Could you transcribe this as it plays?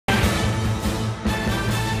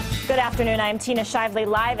Good afternoon. I'm Tina Shively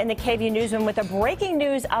live in the KVUE newsroom with a breaking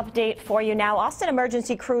news update for you now. Austin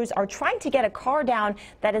emergency crews are trying to get a car down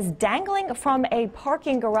that is dangling from a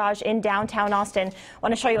parking garage in downtown Austin. I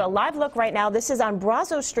want to show you a live look right now. This is on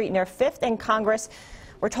Brazos Street near 5th and Congress.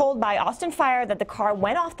 We're told by Austin Fire that the car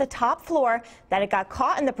went off the top floor, that it got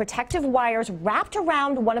caught in the protective wires wrapped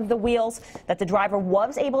around one of the wheels, that the driver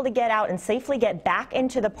was able to get out and safely get back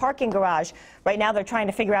into the parking garage. Right now, they're trying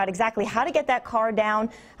to figure out exactly how to get that car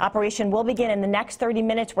down. Operation will begin in the next 30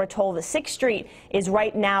 minutes. We're told the 6th Street is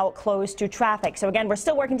right now closed to traffic. So again, we're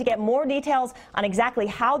still working to get more details on exactly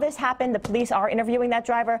how this happened. The police are interviewing that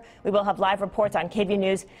driver. We will have live reports on KVUE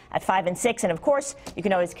News at 5 and 6. And of course, you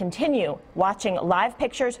can always continue watching live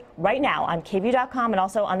pictures right now on KVUE.com and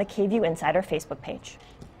also on the KVUE Insider Facebook page.